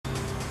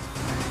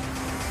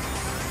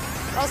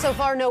Well, so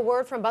far, no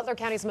word from Butler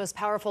County's most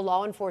powerful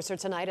law enforcer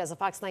tonight as a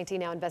Fox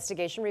 19 Now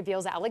investigation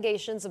reveals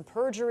allegations of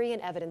perjury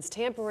and evidence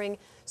tampering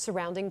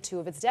surrounding two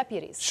of its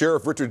deputies.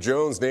 Sheriff Richard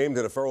Jones named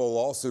in a federal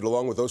lawsuit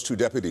along with those two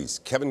deputies.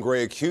 Kevin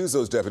Gray accused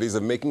those deputies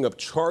of making up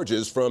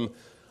charges from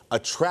a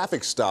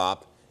traffic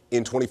stop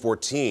in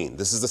 2014.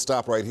 This is the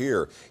stop right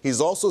here.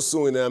 He's also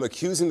suing them,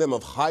 accusing them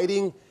of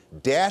hiding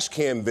dash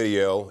cam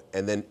video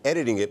and then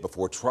editing it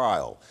before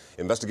trial.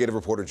 Investigative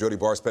reporter Jody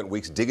Barr spent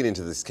weeks digging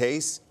into this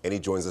case, and he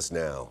joins us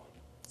now.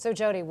 So,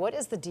 Jody, what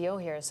is the deal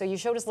here? So you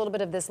showed us a little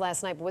bit of this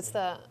last night, but what's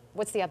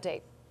the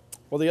update?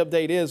 Well, the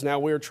update is now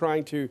we're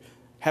trying to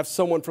have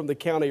someone from the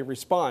county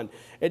respond.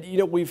 And, you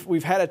know,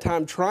 we've had a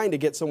time trying to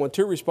get someone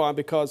to respond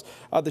because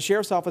the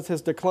sheriff's office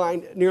has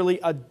declined nearly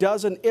a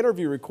dozen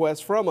interview requests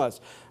from us.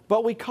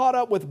 But we caught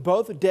up with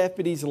both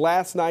deputies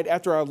last night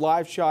after our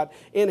live shot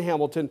in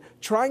Hamilton,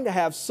 trying to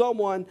have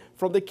someone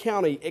from the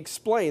county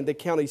explain the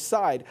county's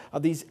side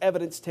of these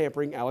evidence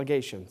tampering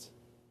allegations.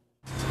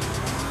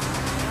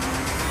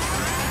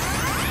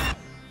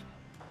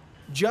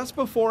 Just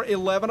before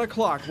 11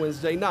 o'clock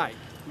Wednesday night,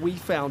 we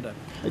found him.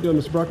 How you doing,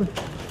 Mr. Brockman?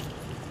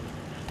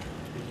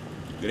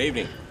 Good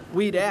evening.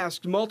 We'd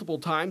asked multiple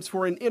times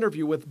for an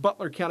interview with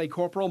Butler County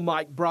Corporal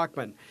Mike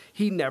Brockman.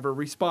 He never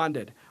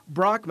responded.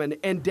 Brockman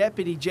and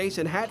Deputy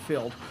Jason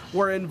Hatfield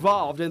were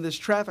involved in this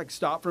traffic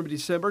stop from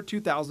December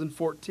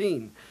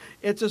 2014.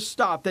 It's a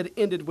stop that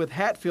ended with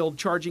Hatfield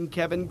charging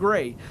Kevin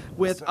Gray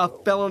with a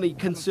felony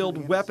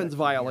concealed weapons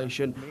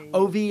violation,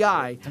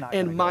 OVI,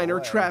 and minor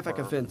traffic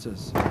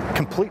offenses.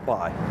 Complete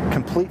lie,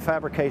 complete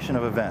fabrication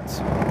of events,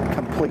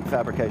 complete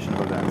fabrication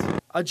of events.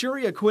 A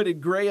jury acquitted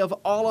Gray of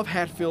all of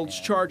Hatfield's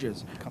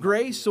charges.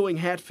 Gray suing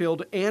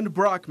Hatfield and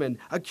Brockman,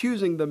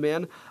 accusing the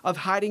men of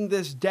hiding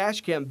this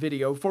dashcam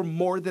video for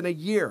more than a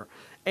year.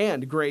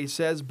 And Gray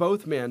says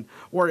both men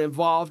were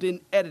involved in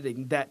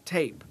editing that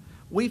tape.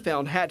 We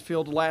found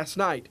Hatfield last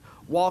night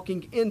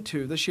walking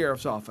into the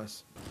sheriff's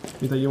office.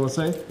 Anything you want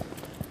to say?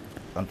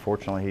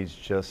 Unfortunately, he's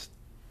just,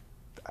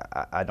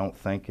 I don't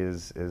think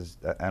is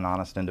an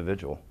honest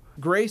individual.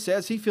 Gray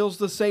says he feels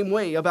the same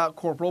way about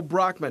Corporal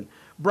Brockman.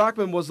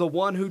 Brockman was the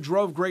one who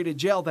drove Gray to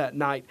jail that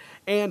night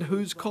and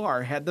whose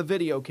car had the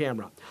video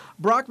camera.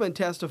 Brockman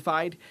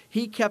testified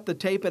he kept the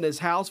tape in his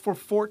house for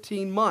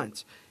 14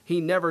 months.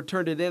 He never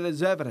turned it in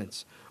as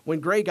evidence.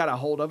 When Gray got a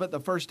hold of it the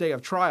first day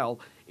of trial,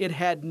 it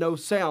had no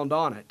sound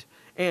on it.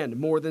 And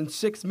more than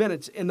 6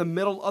 minutes in the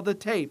middle of the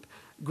tape,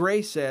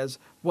 Gray says,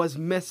 was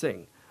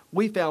missing.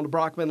 We found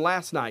Brockman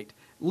last night,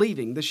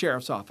 leaving the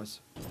sheriff's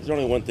office. There's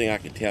only one thing I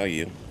can tell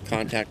you.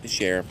 Contact the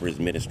sheriff or his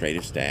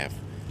administrative staff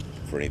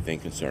for anything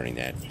concerning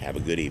that. Have a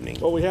good evening.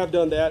 Well, we have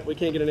done that. We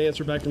can't get an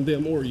answer back from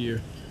them or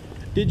you.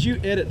 Did you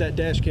edit that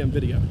dash cam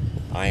video?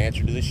 I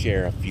answer to the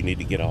sheriff. You need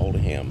to get a hold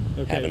of him.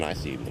 Okay. Have a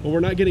nice evening. Well,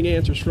 we're not getting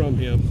answers from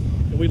him,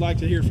 and we'd like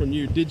to hear from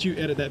you. Did you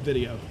edit that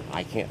video?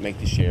 I can't make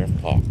the sheriff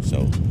talk,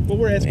 so. Well,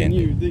 we're asking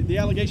you. The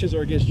allegations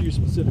are against you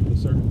specifically,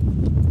 sir.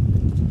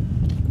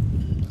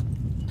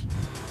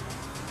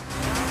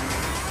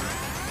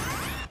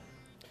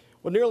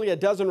 Well, nearly a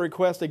dozen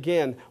requests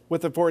again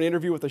for an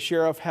interview with the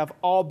sheriff have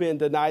all been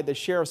denied. The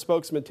sheriff's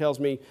spokesman tells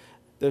me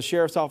the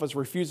sheriff's office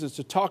refuses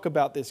to talk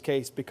about this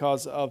case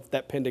because of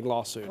that pending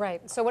lawsuit.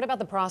 Right. So what about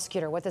the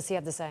prosecutor? What does he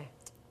have to say?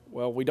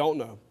 Well, we don't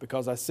know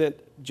because I sent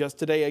just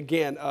today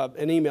again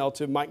an email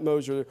to Mike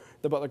Moser,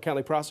 the Butler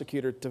County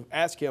prosecutor, to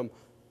ask him,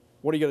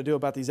 what are you going to do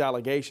about these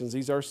allegations?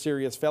 These are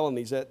serious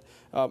felonies that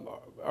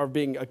are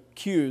being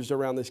accused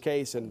around this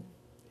case, and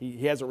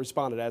he hasn't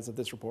responded as of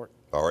this report.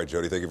 All right,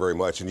 Jody, thank you very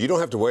much. And you don't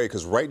have to wait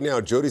because right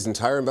now, Jody's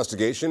entire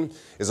investigation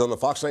is on the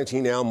Fox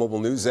 19 Now mobile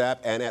news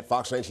app and at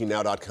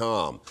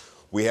fox19now.com.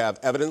 We have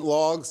evidence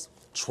logs,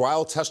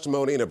 trial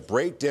testimony, and a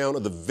breakdown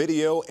of the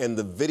video and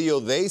the video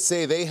they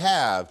say they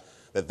have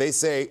that they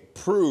say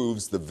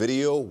proves the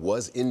video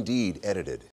was indeed edited.